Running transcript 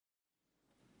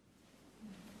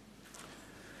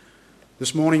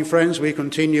This morning, friends, we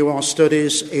continue our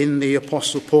studies in the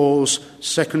Apostle Paul's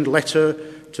second letter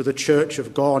to the Church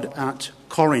of God at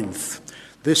Corinth.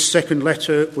 This second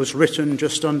letter was written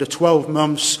just under 12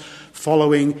 months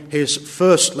following his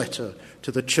first letter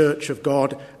to the Church of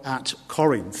God at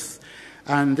Corinth.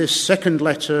 And this second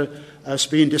letter has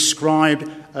been described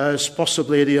as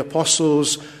possibly the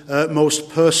Apostle's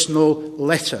most personal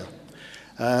letter.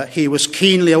 He was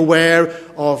keenly aware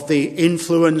of the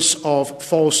influence of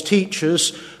false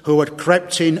teachers who had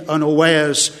crept in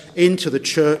unawares into the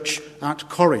church at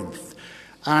Corinth.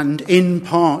 And in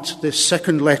part, this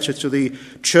second letter to the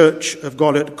Church of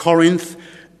God at Corinth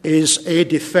is a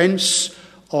defense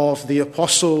of the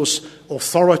Apostle's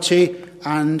authority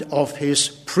and of his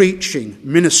preaching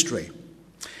ministry.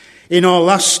 In our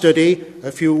last study,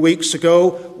 a few weeks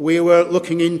ago, we were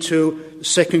looking into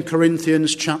 2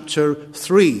 Corinthians chapter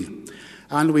 3,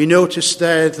 and we noticed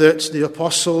there that the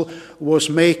apostle was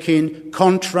making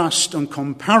contrast and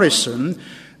comparison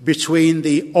between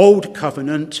the Old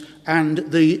Covenant and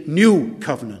the New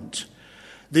Covenant.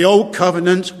 The Old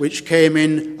Covenant, which came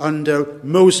in under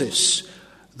Moses,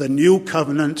 the New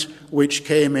Covenant, which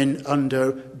came in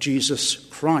under Jesus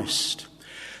Christ.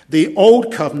 The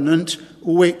Old Covenant,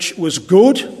 which was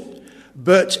good,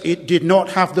 but it did not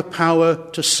have the power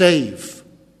to save.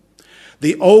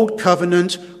 The Old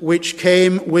Covenant, which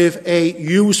came with a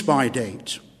use-by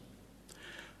date.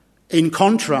 In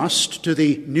contrast to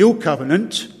the New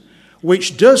Covenant,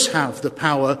 which does have the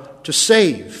power to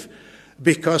save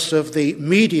because of the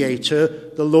mediator,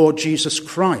 the Lord Jesus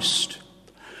Christ.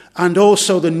 And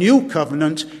also the New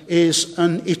Covenant is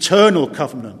an eternal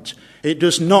covenant. It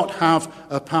does not have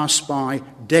a pass-by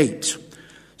date.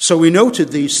 So we noted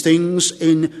these things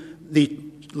in the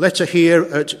letter here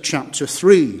at chapter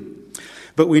 3.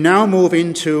 But we now move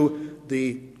into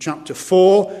the chapter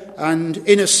 4, and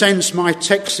in a sense my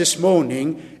text this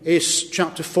morning is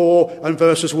chapter 4 and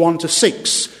verses 1 to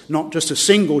 6. Not just a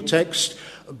single text,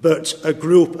 but a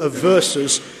group of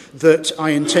verses that I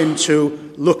intend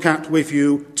to look at with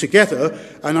you together,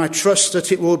 and I trust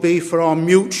that it will be for our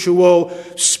mutual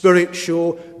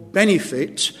spiritual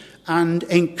benefit and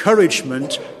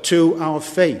encouragement to our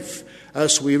faith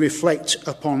as we reflect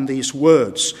upon these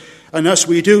words. And as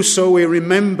we do so, we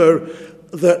remember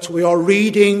that we are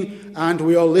reading and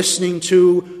we are listening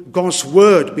to God's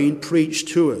word being preached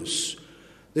to us.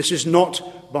 This is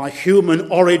not by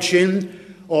human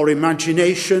origin or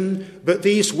imagination, but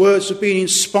these words have been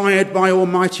inspired by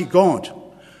Almighty God,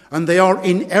 and they are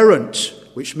inerrant,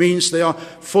 which means they are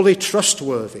fully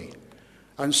trustworthy.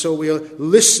 And so we are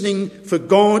listening for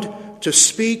God to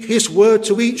speak his word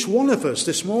to each one of us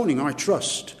this morning, I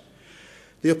trust.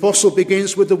 The apostle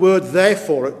begins with the word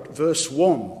therefore at verse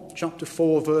 1, chapter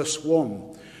 4, verse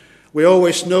 1. We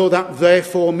always know that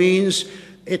therefore means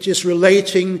it is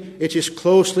relating, it is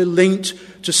closely linked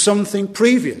to something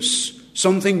previous,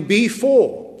 something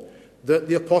before that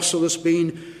the apostle has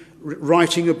been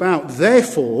writing about.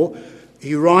 Therefore,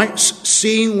 he writes,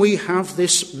 seeing we have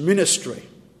this ministry.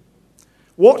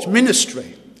 What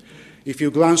ministry? If you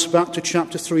glance back to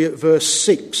chapter 3 at verse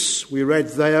 6, we read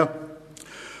there,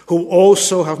 who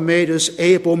also have made us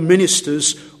able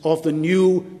ministers of the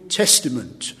New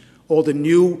Testament, or the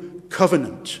New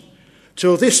Covenant.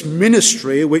 So this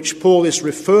ministry, which Paul is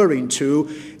referring to,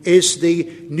 is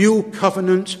the New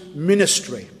Covenant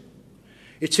ministry.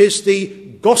 It is the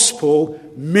gospel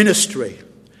ministry.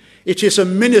 It is a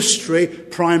ministry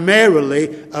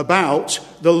primarily about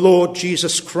the Lord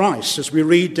Jesus Christ, as we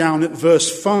read down at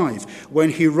verse 5, when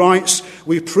he writes,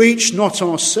 we preach not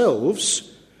ourselves,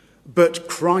 but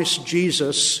Christ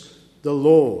Jesus the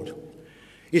Lord.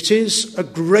 It is a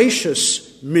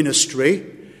gracious ministry.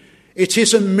 It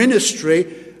is a ministry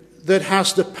that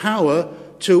has the power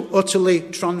to utterly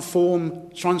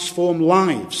transform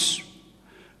lives,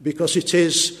 because it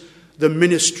is the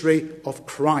ministry of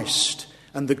Christ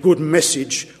and the good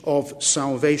message of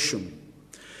salvation.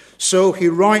 So he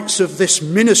writes of this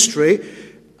ministry,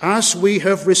 as we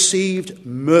have received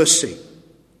mercy.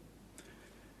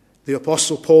 The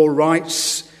Apostle Paul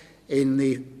writes in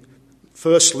the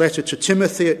first letter to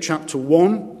Timothy at chapter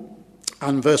 1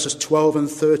 and verses 12 and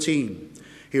 13.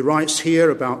 He writes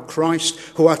here about Christ,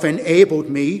 who hath enabled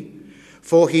me,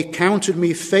 for he counted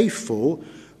me faithful,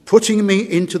 putting me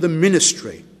into the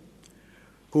ministry,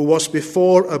 who was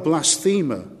before a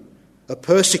blasphemer, a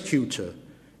persecutor,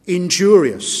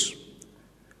 injurious.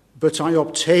 But I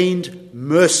obtained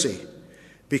mercy,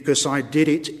 because I did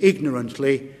it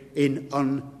ignorantly in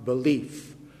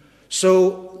unbelief.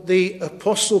 So the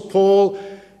Apostle Paul,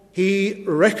 he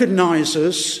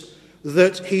recognizes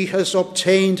that he has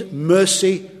obtained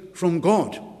mercy from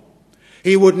God.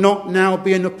 He would not now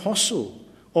be an apostle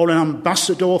or an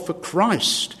ambassador for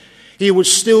Christ. He would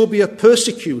still be a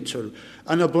persecutor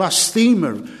and a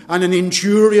blasphemer and an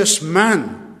injurious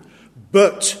man,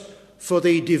 but for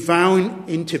the divine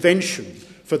intervention,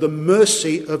 for the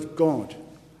mercy of God,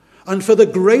 and for the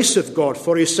grace of God.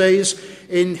 For he says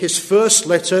in his first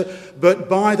letter, "But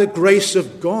by the grace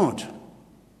of God,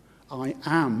 I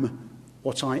am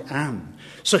what I am."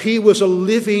 So he was a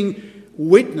living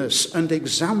witness and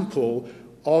example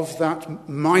of that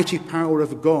mighty power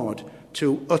of God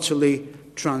to utterly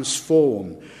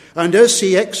transform. And as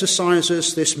he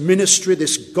exercises this ministry,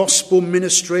 this gospel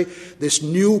ministry, this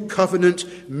new covenant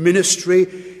ministry,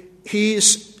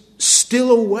 he's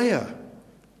still aware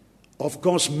of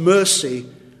God's mercy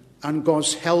and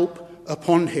God's help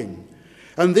upon him.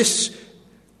 And this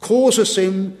causes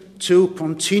him to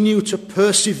continue to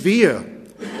persevere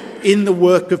in the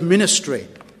work of ministry,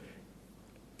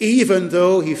 even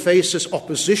though he faces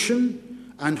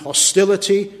opposition and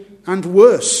hostility and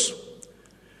worse.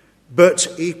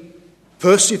 But he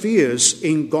perseveres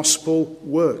in gospel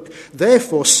work.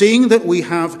 Therefore, seeing that we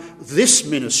have this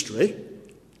ministry,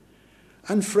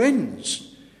 and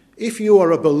friends, if you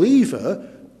are a believer,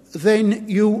 then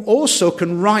you also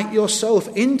can write yourself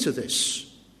into this,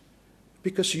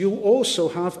 because you also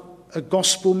have a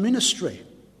gospel ministry.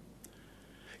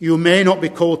 You may not be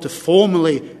called to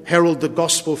formally herald the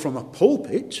gospel from a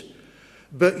pulpit,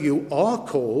 but you are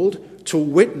called to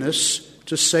witness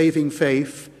to saving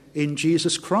faith in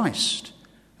Jesus Christ.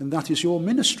 And that is your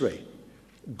ministry,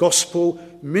 gospel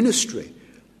ministry.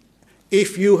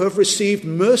 If you have received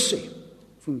mercy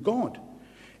from God,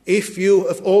 if you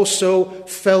have also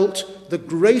felt the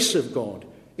grace of God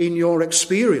in your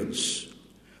experience,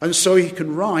 and so he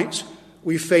can write,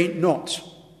 "We faint not.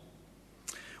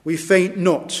 We faint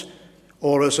not,"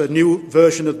 or as a new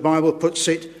version of the Bible puts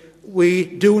it, "We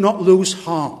do not lose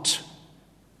heart."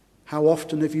 How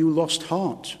often have you lost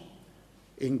heart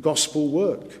in gospel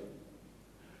work?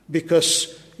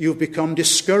 Because you've become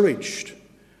discouraged,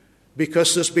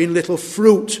 because there's been little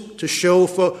fruit to show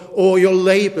for all your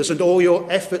labors and all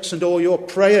your efforts and all your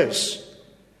prayers.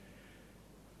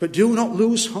 But do not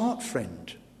lose heart,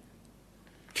 friend.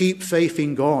 Keep faith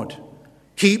in God.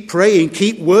 Keep praying,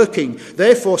 keep working.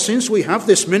 Therefore, since we have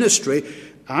this ministry,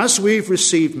 as we've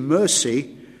received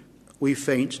mercy, we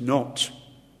faint not.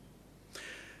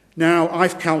 Now,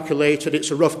 I've calculated, it's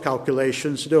a rough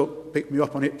calculation, so don't pick me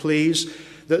up on it, please,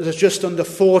 that there's just under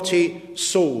 40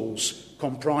 souls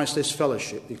comprise this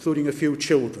fellowship, including a few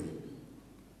children.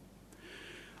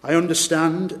 I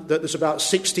understand that there's about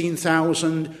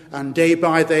 16,000, and day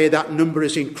by day that number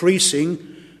is increasing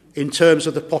in terms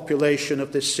of the population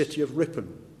of this city of Ripon.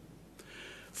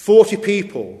 40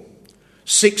 people,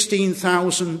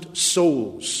 16,000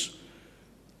 souls.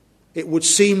 It would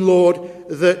seem, Lord,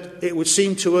 that it would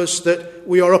seem to us that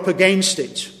we are up against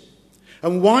it.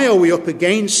 And why are we up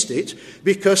against it?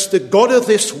 Because the God of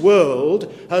this world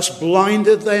has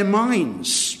blinded their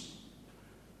minds.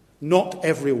 Not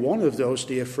every one of those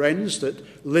dear friends that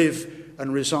live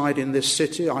and reside in this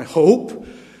city, I hope,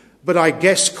 but I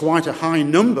guess quite a high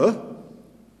number.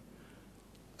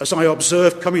 As I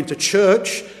observe coming to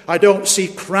church, I don't see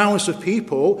crowds of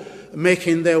people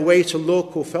making their way to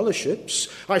local fellowships.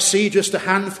 I see just a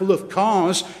handful of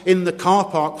cars in the car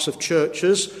parks of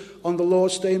churches on the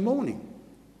Lord's Day morning.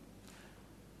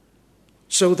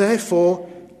 So therefore,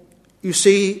 you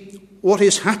see, what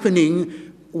is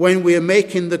happening when we are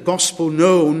making the gospel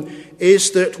known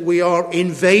is that we are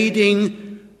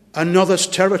invading another's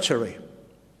territory.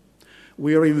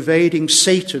 We are invading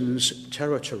Satan's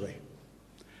territory.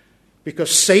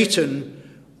 Because Satan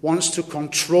wants to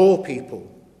control people.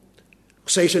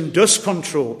 Satan does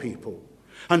control people,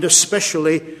 and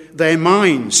especially their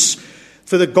minds.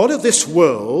 For the God of this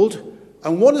world,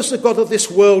 and what has the God of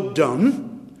this world done?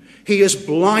 He has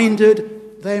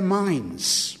blinded their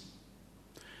minds.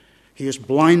 He has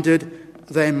blinded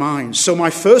their minds. So my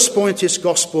first point is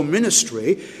gospel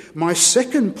ministry. My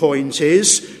second point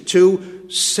is to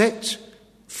set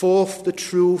forth the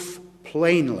truth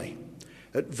plainly.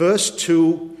 At verse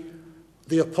 2,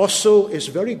 the apostle is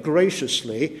very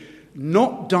graciously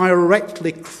not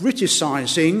directly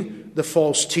criticizing the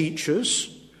false teachers,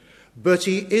 but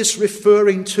he is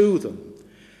referring to them.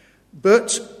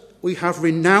 But we have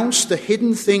renounced the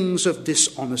hidden things of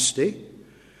dishonesty,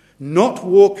 not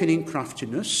walking in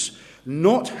craftiness,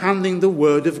 not handling the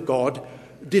word of God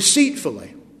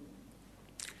deceitfully.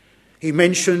 He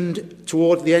mentioned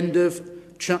toward the end of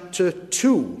chapter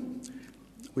 2,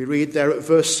 we read there at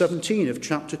verse 17 of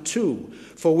chapter 2,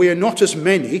 "For we are not as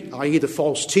many," i.e. the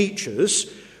false teachers,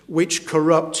 "which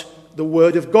corrupt the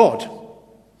word of God."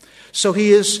 So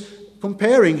he is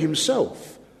comparing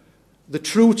himself, the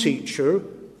true teacher,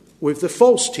 with the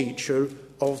false teacher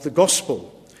of the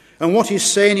gospel. And what he's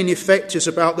saying in effect is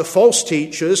about the false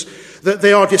teachers that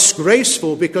they are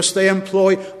disgraceful because they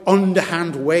employ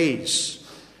underhand ways.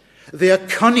 They are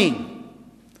cunning.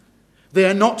 They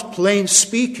are not plain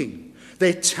speaking.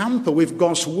 They tamper with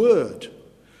God's word.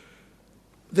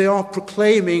 They are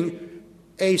proclaiming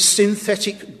a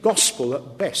synthetic gospel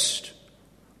at best,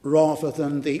 rather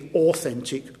than the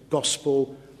authentic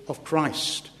gospel of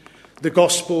Christ, the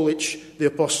gospel which the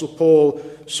Apostle Paul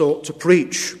sought to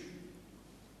preach.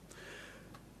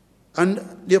 And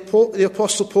the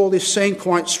Apostle Paul is saying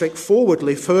quite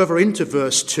straightforwardly, further into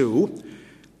verse 2,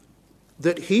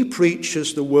 that he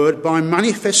preaches the word by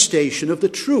manifestation of the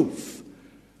truth.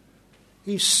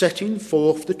 He's setting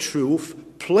forth the truth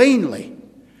plainly.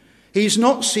 He's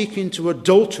not seeking to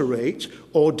adulterate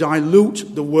or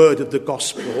dilute the word of the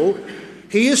gospel.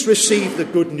 He has received the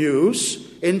good news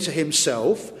into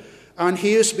himself, and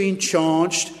he has been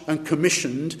charged and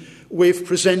commissioned with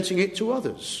presenting it to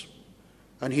others.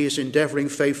 And he is endeavouring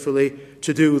faithfully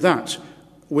to do that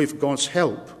with God's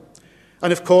help.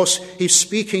 And of course, he's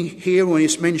speaking here, when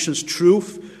he mentions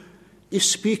truth, he's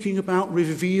speaking about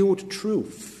revealed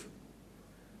truth.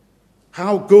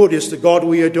 How good is the God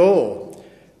we adore,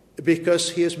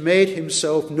 because he has made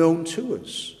himself known to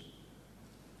us.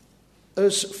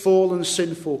 As fallen,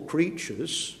 sinful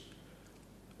creatures,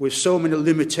 with so many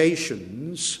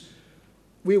limitations,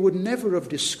 we would never have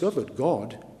discovered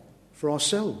God for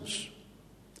ourselves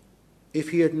if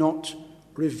he had not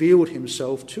revealed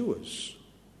himself to us.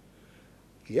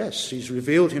 Yes, he's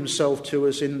revealed himself to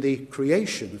us in the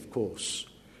creation, of course.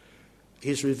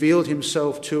 He's revealed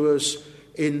himself to us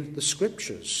in the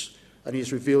Scriptures, and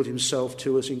he's revealed himself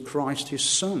to us in Christ his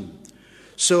Son.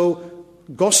 So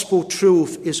gospel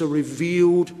truth is a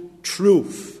revealed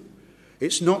truth.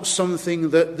 It's not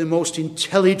something that the most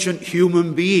intelligent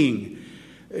human being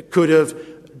could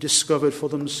have discovered for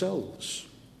themselves.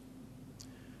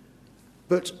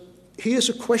 But here's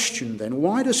a question then.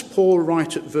 Why does Paul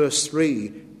write at verse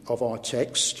 3 of our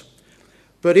text,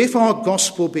 "But if our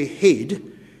gospel be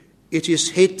hid, it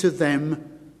is hid to them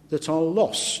that are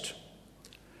lost"?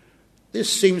 This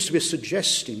seems to be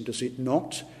suggesting, does it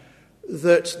not,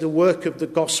 that the work of the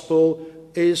gospel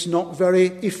is not very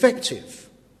effective.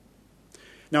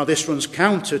 Now, this runs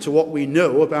counter to what we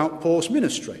know about Paul's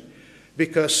ministry,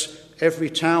 because every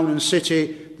town and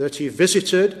city that he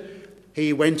visited,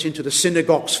 he went into the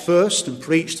synagogues first and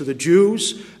preached to the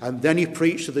Jews, and then he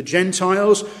preached to the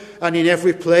Gentiles, and in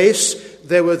every place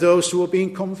there were those who were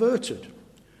being converted.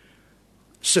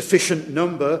 Sufficient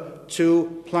number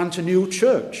to plant a new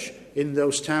church in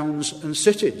those towns and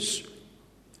cities.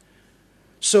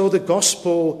 So the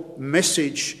gospel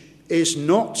message is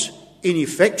not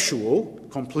ineffectual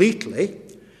completely,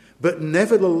 but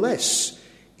nevertheless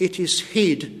it is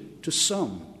hid to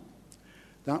some.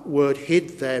 That word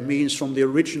hid there means, from the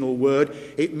original word,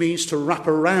 it means to wrap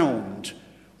around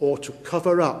or to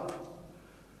cover up.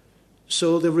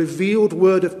 So the revealed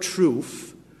word of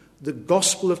truth, the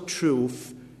gospel of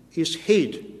truth, is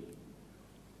hid.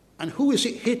 And who is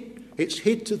it hid? It's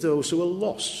hid to those who are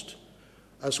lost,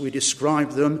 as we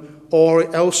describe them,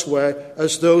 or elsewhere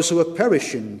as those who are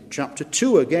perishing. Chapter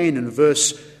 2 again, in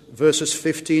verses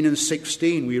 15 and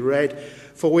 16, we read,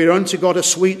 "For we are unto God a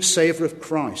sweet savour of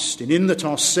Christ, in him that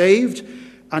are saved,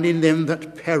 and in them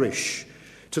that perish.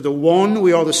 To the one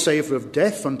we are the savour of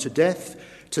death unto death,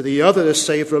 to the other the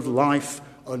savour of life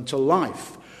unto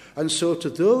life." And so to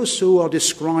those who are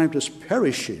described as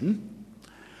perishing,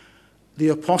 the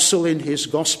apostle in his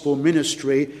gospel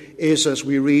ministry is, as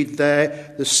we read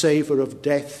there, the savour of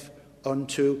death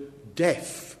unto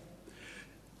death.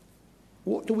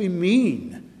 What do we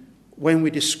mean when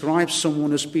we describe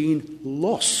someone as being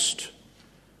lost?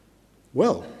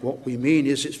 Well, what we mean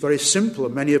is, it's very simple,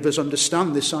 and many of us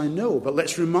understand this, I know, but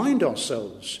let's remind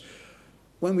ourselves.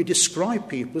 When we describe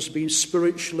people as being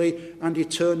spiritually and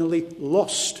eternally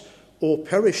lost or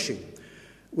perishing,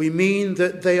 we mean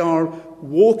that they are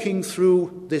walking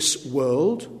through this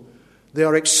world, they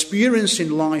are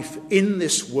experiencing life in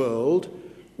this world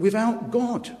without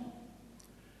God.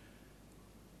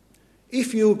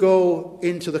 If you go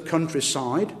into the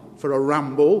countryside for a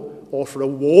ramble or for a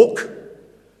walk,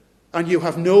 and you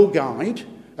have no guide,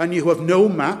 and you have no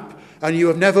map, and you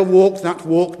have never walked that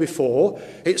walk before,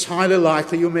 it's highly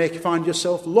likely you may find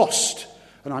yourself lost.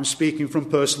 And I'm speaking from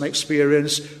personal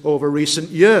experience over recent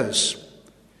years.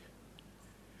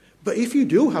 But if you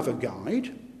do have a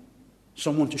guide,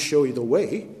 someone to show you the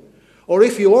way, or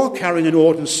if you are carrying an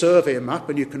ordnance survey map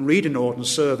and you can read an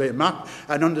ordnance survey map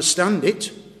and understand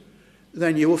it,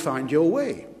 then you will find your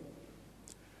way.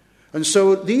 And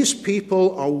so these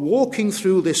people are walking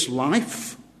through this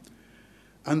life,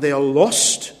 and they are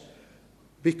lost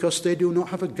because they do not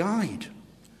have a guide,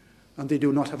 and they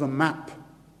do not have a map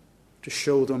to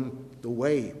show them the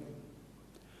way.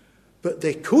 But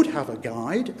they could have a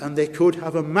guide, and they could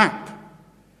have a map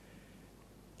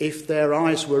if their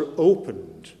eyes were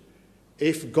opened,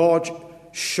 if God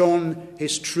shone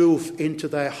his truth into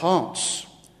their hearts,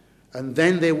 and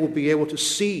then they will be able to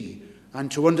see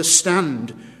and to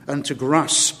understand and to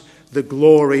grasp the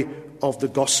glory of the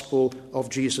gospel of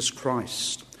Jesus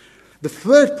Christ. The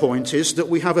third point is that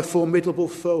we have a formidable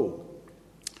foe.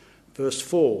 Verse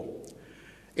 4,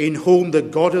 in whom the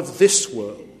God of this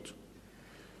world,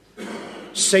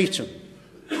 Satan,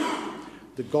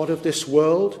 the God of this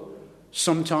world,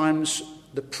 sometimes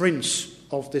the prince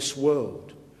of this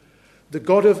world, the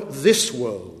God of this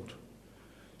world,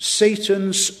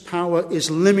 Satan's power is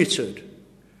limited.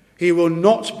 He will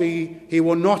not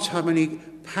have any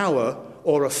power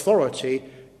or authority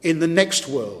in the next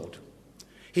world.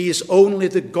 He is only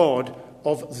the God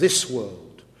of this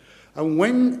world. And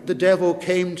when the devil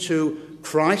came to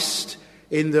Christ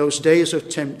in those days of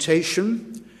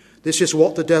temptation, this is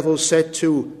what the devil said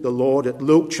to the Lord at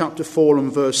Luke chapter 4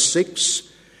 and verse 6.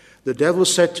 The devil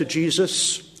said to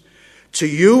Jesus, "To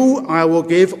you I will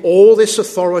give all this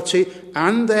authority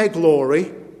and their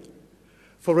glory,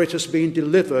 for it has been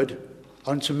delivered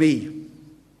unto me."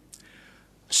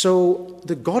 So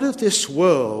the God of this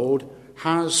world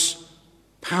has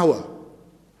power.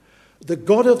 The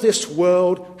God of this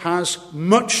world has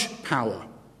much power.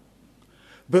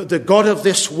 But the God of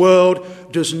this world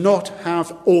does not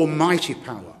have almighty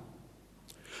power.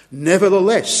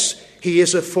 Nevertheless, he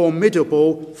is a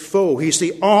formidable foe. He's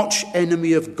the arch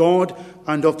enemy of God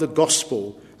and of the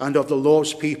gospel and of the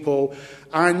Lord's people.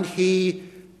 And he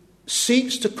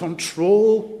seeks to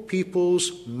control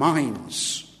people's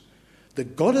minds. The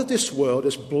God of this world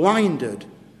has blinded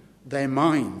their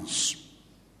minds.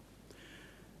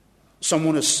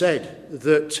 Someone has said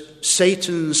that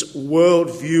Satan's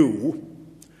worldview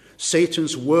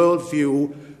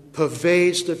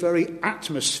pervades the very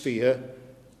atmosphere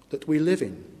that we live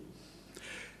in.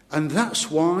 And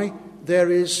that's why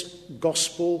there is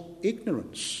gospel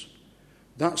ignorance.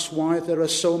 That's why there are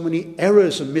so many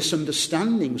errors and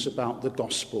misunderstandings about the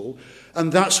gospel.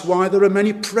 And that's why there are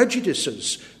many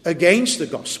prejudices against the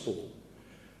gospel.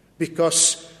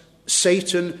 Because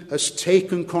Satan has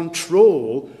taken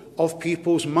control of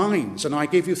people's minds. And I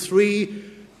give you 3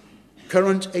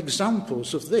 current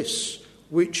examples of this,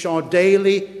 which are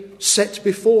daily set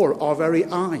before our very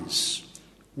eyes.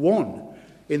 1,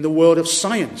 in the world of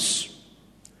science.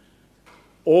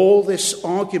 All this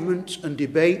argument and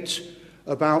debate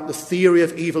about the theory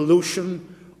of evolution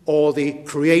or the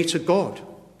creator God.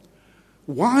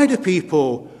 Why do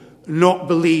people not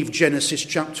believe Genesis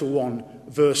chapter 1,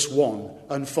 verse 1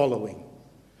 and following?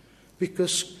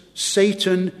 Because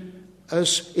Satan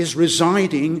is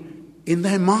residing in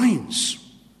their minds.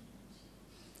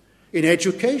 In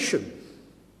education,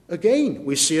 again,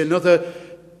 we see another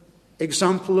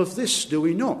example of this, do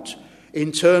we not?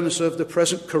 In terms of the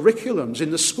present curriculums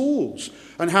in the schools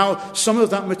and how some of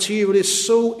that material is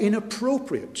so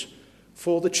inappropriate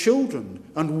for the children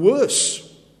and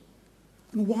worse.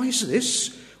 And why is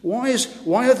this? Why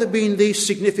have there been these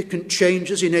significant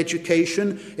changes in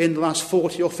education in the last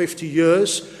 40 or 50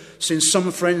 years since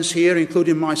some friends here,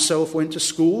 including myself, went to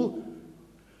school?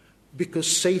 Because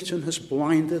Satan has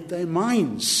blinded their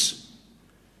minds.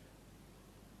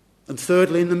 And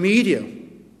thirdly, in the media.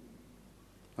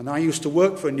 And I used to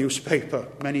work for a newspaper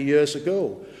many years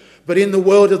ago. But in the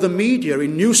world of the media,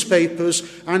 in newspapers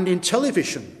and in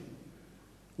television,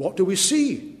 what do we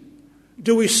see?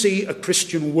 Do we see a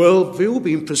Christian worldview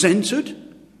being presented?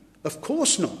 Of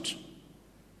course not.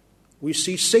 We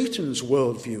see Satan's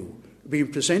worldview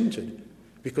being presented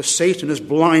because Satan has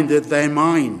blinded their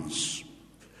minds.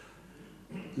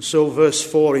 And so verse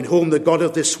 4, in whom the God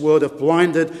of this world hath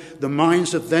blinded the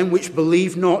minds of them which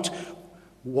believe not.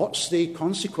 What's the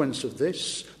consequence of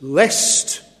this?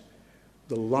 Lest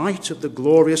the light of the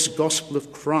glorious gospel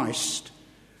of Christ,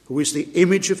 who is the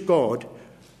image of God,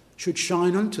 should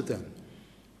shine unto them.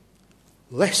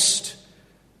 Lest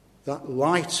that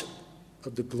light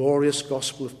of the glorious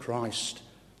gospel of Christ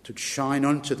should shine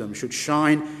unto them, should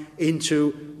shine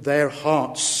into their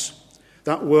hearts.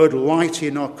 That word light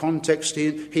in our context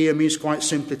here means quite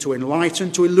simply to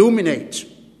enlighten, to illuminate,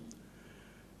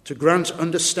 to grant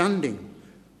understanding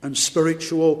and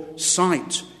spiritual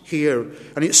sight here.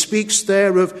 And it speaks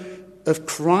there of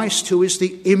Christ, who is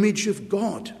the image of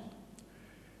God.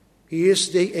 He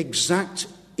is the exact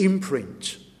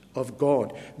imprint of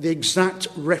God, the exact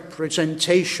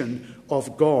representation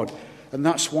of God. And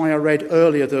that's why I read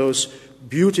earlier those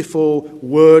beautiful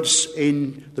words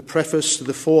in the preface to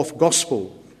the fourth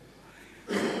Gospel.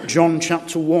 John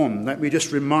chapter 1. Let me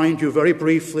just remind you very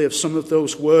briefly of some of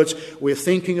those words. We're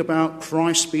thinking about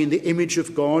Christ being the image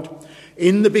of God.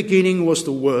 In the beginning was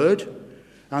the Word,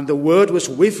 and the Word was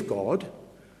with God,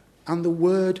 and the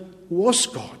Word was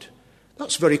God.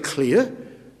 That's very clear.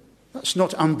 That's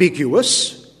not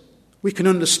ambiguous. We can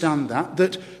understand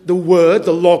that the Word,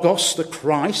 the Logos, the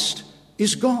Christ,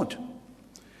 is God.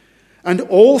 And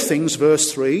all things,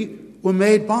 verse 3, were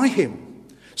made by him.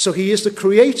 So he is the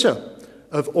creator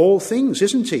of all things,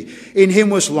 isn't he? In him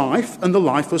was life, and the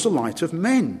life was the light of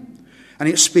men. And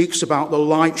it speaks about the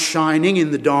light shining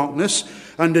in the darkness,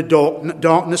 and the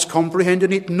darkness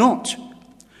comprehended it not.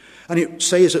 And it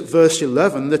says at verse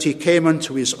 11 that he came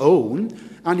unto his own,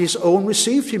 and his own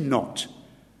received him not.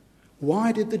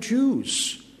 Why did the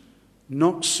Jews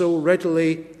not so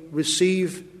readily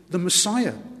receive the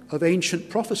Messiah of ancient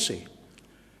prophecy?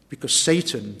 Because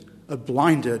Satan had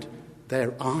blinded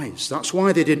their eyes. That's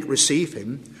why they didn't receive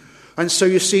him. And so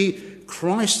you see,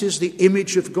 Christ is the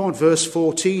image of God. Verse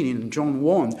 14 in John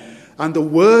 1. And the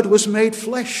Word was made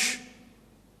flesh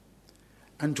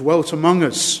and dwelt among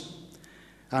us.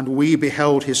 And we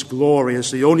beheld his glory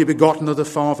as the only begotten of the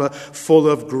Father, full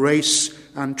of grace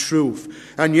and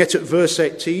truth. And yet at verse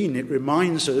 18 it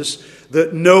reminds us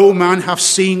that no man hath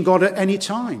seen God at any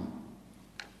time.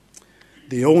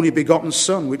 The only begotten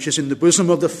Son, which is in the bosom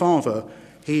of the Father,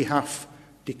 he hath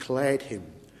declared him.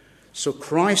 So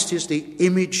Christ is the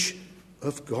image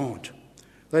of God.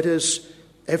 Let us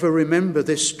ever remember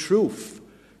this truth.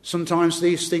 Sometimes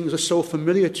these things are so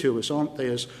familiar to us, aren't they,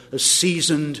 as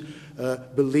seasoned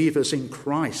believers in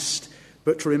Christ.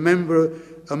 But to remember,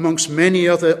 amongst many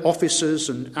other offices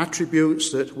and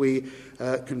attributes that we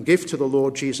can give to the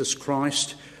Lord Jesus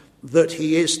Christ, that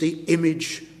he is the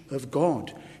image of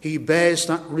God. He bears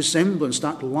that resemblance,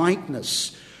 that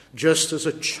likeness, just as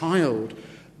a child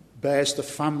bears the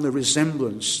family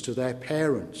resemblance to their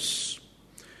parents.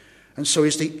 And so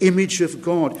he's the image of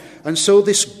God. And so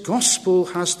this gospel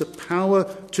has the power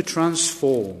to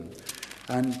transform.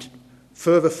 And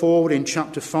further forward in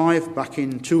chapter 5, back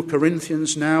in 2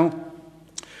 Corinthians now,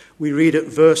 we read at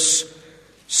verse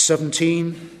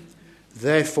 17,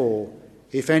 Therefore,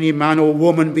 if any man or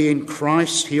woman be in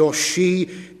Christ, he or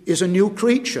she is a new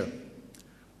creature.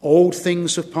 Old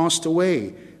things have passed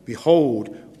away.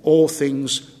 Behold, all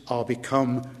things are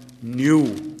become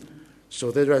new.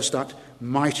 So there is that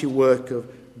mighty work of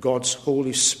God's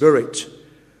Holy Spirit.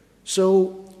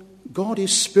 So God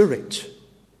is spirit.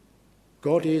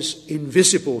 God is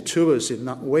invisible to us in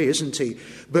that way, isn't he?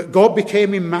 But God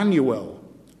became Emmanuel.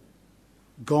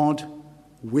 God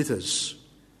with us.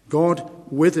 God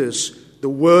with us. The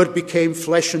Word became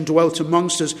flesh and dwelt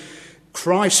amongst us.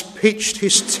 Christ pitched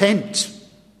his tent,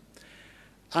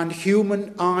 and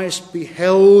human eyes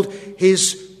beheld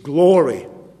his glory.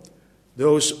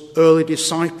 Those early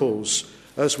disciples,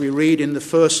 as we read in the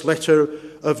first letter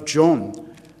of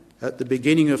John, at the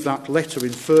beginning of that letter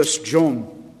in 1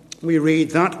 John, we read,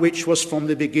 That which was from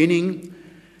the beginning,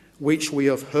 which we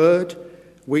have heard,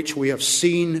 which we have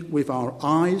seen with our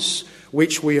eyes,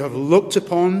 which we have looked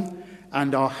upon,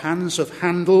 and our hands have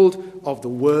handled of the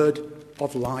word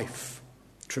of life.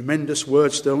 Tremendous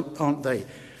words, aren't they?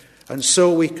 And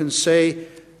so we can say,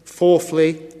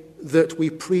 fourthly, that we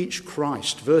preach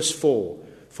Christ. Verse 4,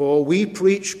 For we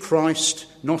preach Christ,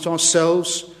 not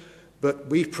ourselves, but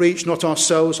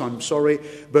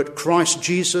Christ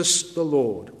Jesus the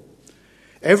Lord.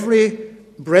 Every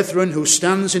brethren who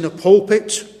stands in a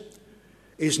pulpit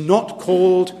is not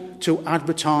called to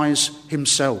advertise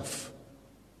himself,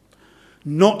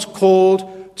 not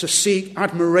called to seek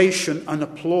admiration and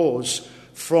applause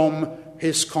from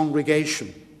his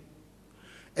congregation.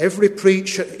 Every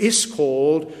preacher is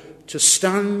called to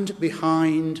stand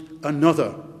behind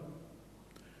another,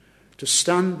 to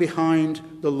stand behind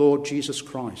the Lord Jesus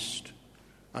Christ,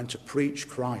 and to preach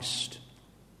Christ,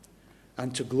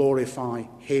 and to glorify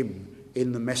him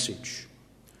in the message.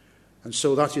 And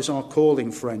so that is our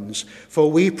calling, friends.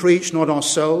 For we preach not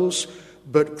ourselves,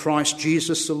 but Christ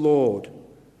Jesus the Lord.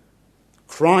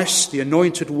 Christ, the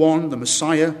anointed one, the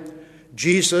Messiah.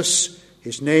 Jesus,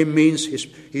 his name means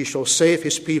he shall save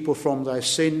his people from their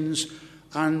sins.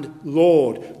 And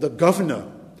Lord, the governor,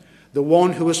 the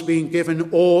one who has been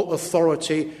given all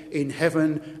authority in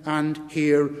heaven and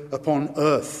here upon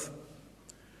earth.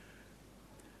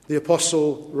 The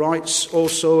apostle writes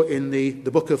also in the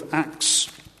book of Acts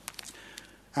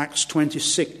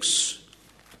 26,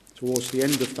 towards the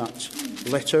end of that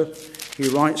letter, He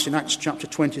writes in Acts chapter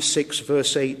 26,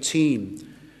 verse 18.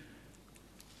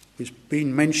 He's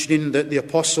been mentioning that the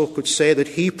apostle could say that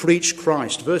he preached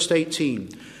Christ, verse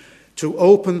 18, to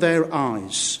open their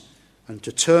eyes and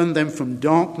to turn them from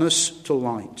darkness to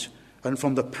light and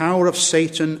from the power of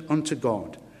Satan unto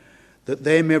God, that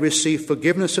they may receive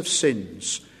forgiveness of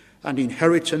sins and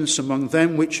inheritance among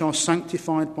them which are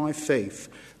sanctified by faith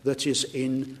that is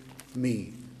in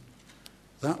me.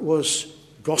 That was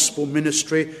gospel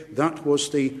ministry. That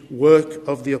was the work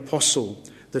of the apostle,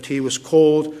 that he was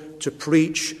called to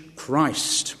preach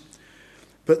Christ.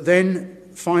 But then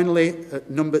finally at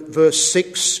verse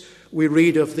 6 we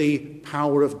read of the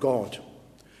power of God,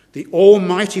 the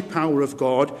almighty power of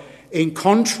God, in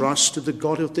contrast to the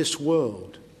God of this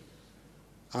world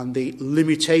and the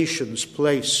limitations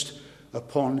placed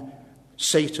upon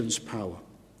Satan's power.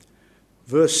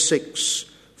 Verse 6,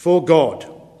 for God,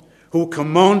 who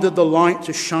commanded the light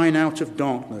to shine out of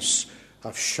darkness,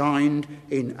 have shined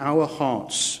in our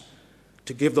hearts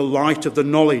to give the light of the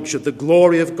knowledge of the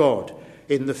glory of God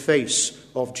in the face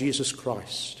of Jesus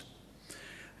Christ.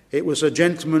 It was a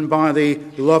gentleman by the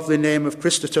lovely name of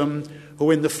Chrysostom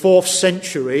who in the 4th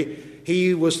century,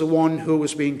 he was the one who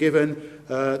was being given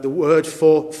the word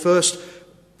for first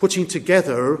putting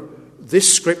together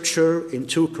this scripture in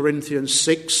 2 Corinthians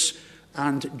 6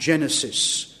 and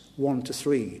Genesis 1 to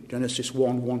 3, Genesis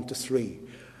 1, 1 to 3,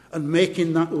 and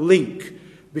making that link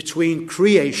between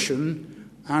creation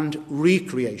and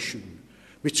recreation,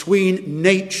 between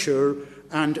nature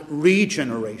and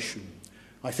regeneration.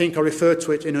 I think I referred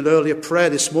to it in an earlier prayer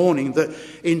this morning, that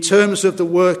in terms of the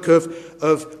work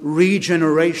of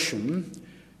regeneration,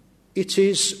 it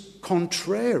is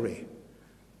contrary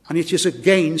and it is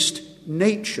against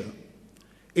nature.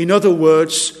 In other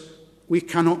words, we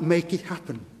cannot make it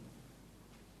happen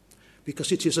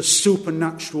because it is a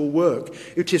supernatural work.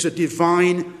 It is a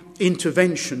divine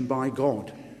intervention by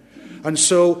God. And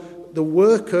so the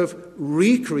work of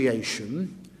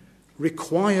recreation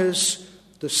requires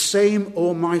the same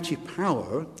almighty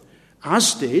power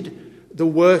as did the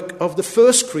work of the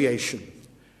first creation,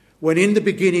 when in the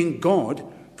beginning God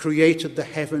created the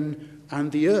heaven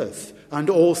and the earth and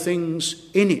all things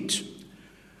in it.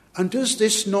 And does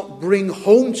this not bring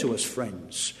home to us,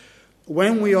 friends,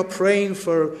 when we are praying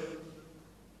for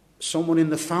someone in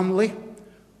the family,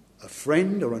 a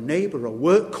friend or a neighbour, a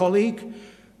work colleague,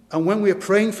 and when we are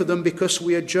praying for them because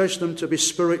we adjudge them to be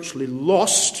spiritually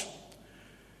lost,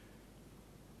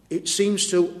 it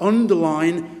seems to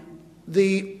underline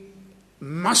the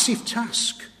massive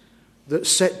task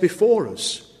that's set before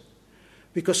us,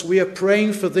 because we are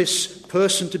praying for this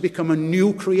person to become a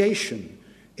new creation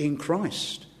in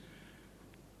Christ.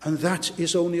 And that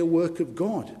is only a work of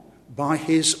God by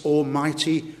his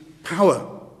almighty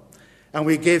power. And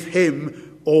we give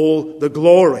him all the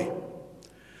glory.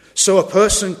 So a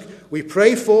person we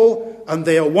pray for, and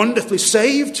they are wonderfully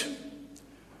saved,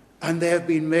 and they have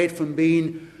been made from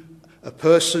being a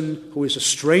person who is a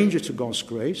stranger to God's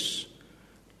grace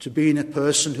to being a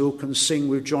person who can sing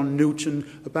with John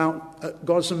Newton about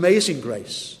God's amazing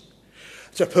grace.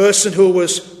 It's a person who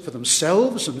was for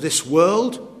themselves and this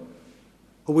world,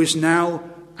 who is now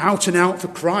out and out for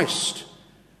Christ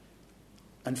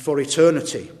and for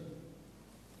eternity.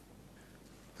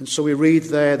 And so we read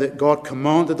there that God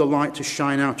commanded the light to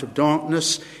shine out of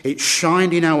darkness. It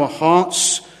shined in our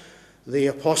hearts. The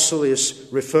apostle is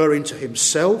referring to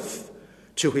himself,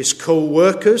 to his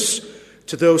co-workers,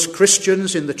 to those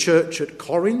Christians in the church at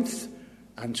Corinth,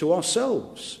 and to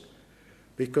ourselves.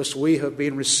 Because we have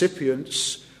been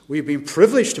recipients, we've been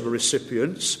privileged to be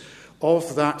recipients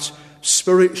of that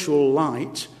spiritual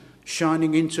light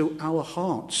shining into our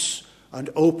hearts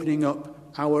and opening up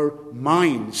our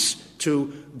minds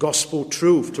to gospel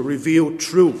truth, to reveal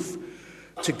truth,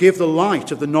 to give the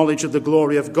light of the knowledge of the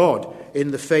glory of God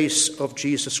in the face of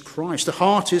Jesus Christ. The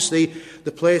heart is the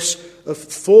place of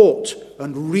thought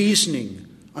and reasoning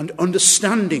and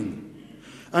understanding.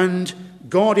 And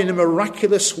God, in a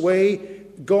miraculous way,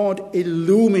 God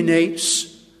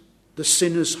illuminates the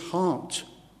sinner's heart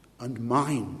and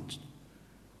mind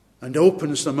and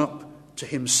opens them up to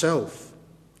himself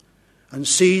and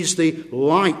sees the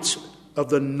light of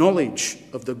the knowledge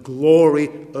of the glory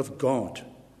of God.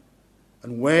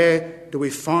 And where do we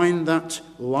find that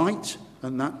light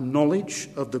and that knowledge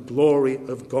of the glory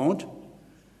of God?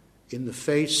 In the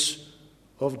face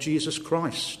of Jesus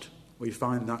Christ. We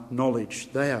find that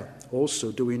knowledge there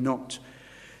also, do we not?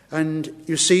 And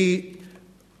you see,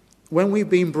 when we've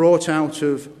been brought out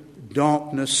of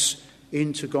darkness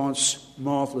into God's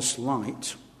marvellous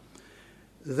light,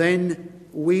 then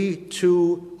we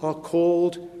too are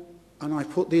called, and I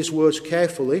put these words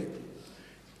carefully,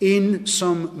 in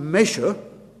some measure,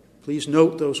 please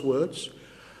note those words,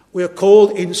 we are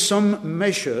called in some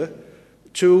measure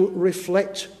to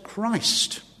reflect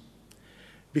Christ,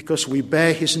 because we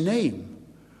bear his name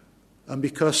and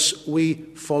because we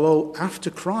follow after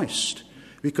Christ,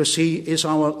 because he is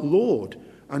our Lord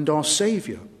and our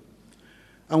Saviour.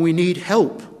 And we need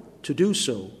help to do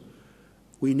so.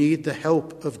 We need the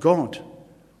help of God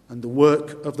and the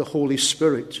work of the Holy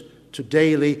Spirit to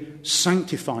daily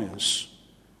sanctify us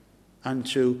and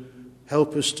to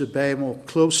help us to bear more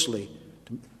closely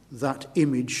that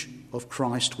image of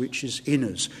Christ which is in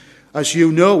us. As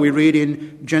you know, we read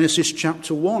in Genesis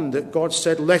chapter 1 that God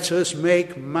said, "Let us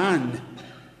make man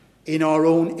in our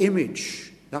own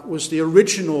image." That was the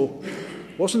original,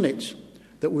 wasn't it?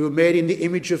 That we were made in the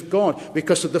image of God.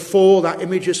 Because of the fall, that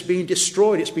image has been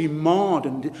destroyed. It's been marred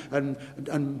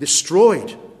and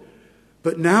destroyed.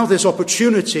 But now there's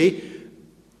opportunity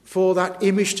for that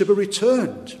image to be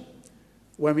returned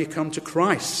when we come to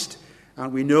Christ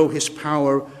and we know his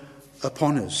power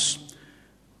upon us.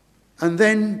 And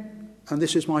then, and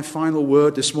this is my final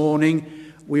word this morning,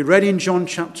 we read in John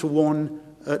chapter 1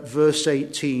 at verse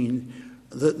 18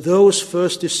 that those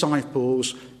first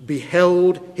disciples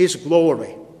beheld his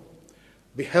glory,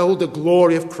 beheld the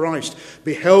glory of Christ,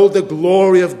 beheld the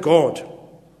glory of God.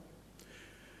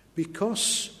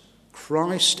 Because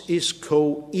Christ is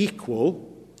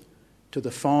co-equal to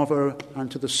the Father and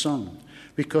to the Son.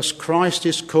 Because Christ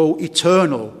is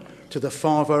co-eternal to the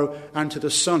Father and to the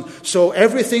Son. So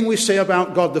everything we say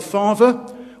about God the Father,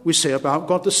 we say about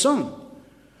God the Son.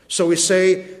 So we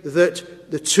say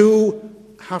that the two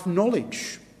have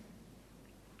knowledge,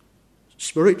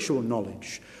 spiritual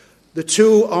knowledge. The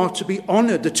two are to be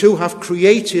honoured. The two have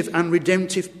creative and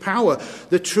redemptive power.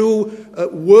 The two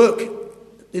work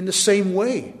in the same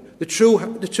way. The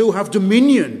two have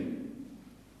dominion.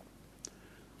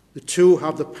 The two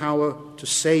have the power to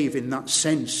save in that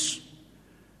sense.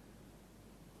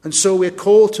 And so we're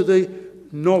called to the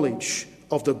knowledge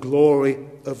of the glory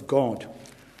of God.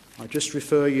 I just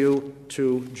refer you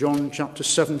to John chapter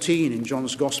 17, in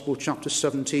John's Gospel chapter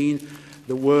 17,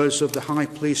 the words of the high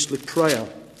priestly prayer.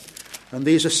 And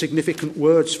these are significant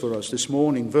words for us this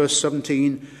morning. Verse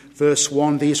 17, verse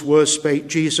 1, these words spake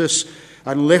Jesus,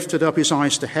 and lifted up his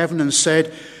eyes to heaven, and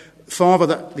said, Father,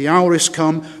 that the hour is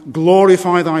come,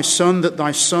 glorify thy Son, that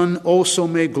thy Son also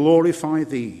may glorify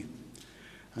thee.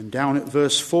 And down at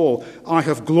verse 4, I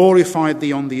have glorified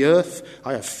thee on the earth,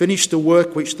 I have finished the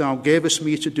work which thou gavest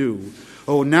me to do.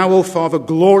 O now, O Father,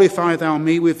 glorify thou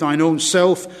me with thine own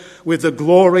self, with the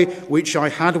glory which I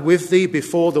had with thee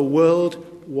before the world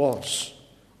was.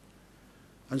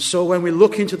 And so when we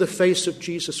look into the face of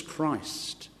Jesus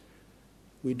Christ,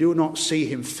 we do not see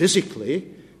him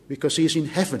physically because he's in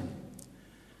heaven.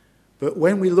 But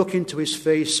when we look into his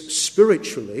face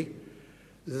spiritually,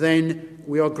 then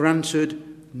we are granted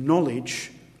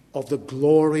knowledge of the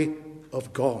glory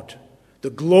of God. The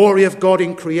glory of God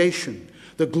in creation.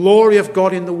 The glory of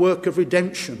God in the work of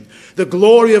redemption. The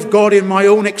glory of God in my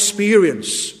own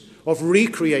experience of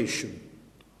recreation.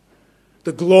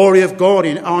 The glory of God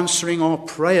in answering our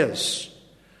prayers.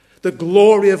 The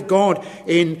glory of God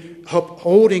in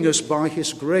upholding us by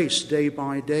his grace day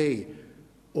by day.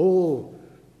 Oh,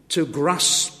 to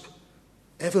grasp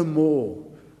evermore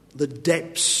the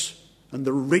depths and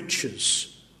the riches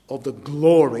of the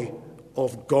glory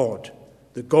of God.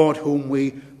 The God whom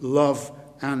we love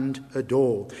and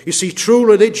adore. You see, true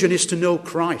religion is to know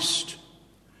Christ.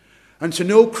 And to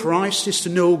know Christ is to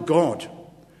know God.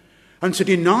 And to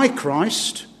deny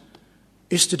Christ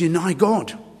is to deny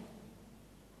God.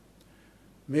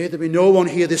 May there be no one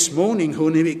here this morning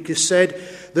who has said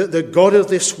that the God of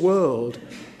this world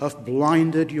hath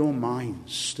blinded your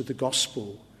minds to the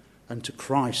gospel and to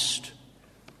Christ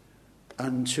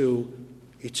and to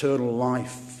eternal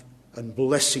life and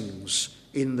blessings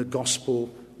in the gospel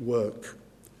work.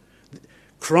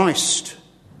 Christ,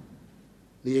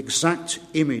 the exact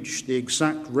image, the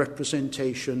exact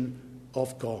representation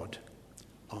of God.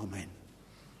 Amen.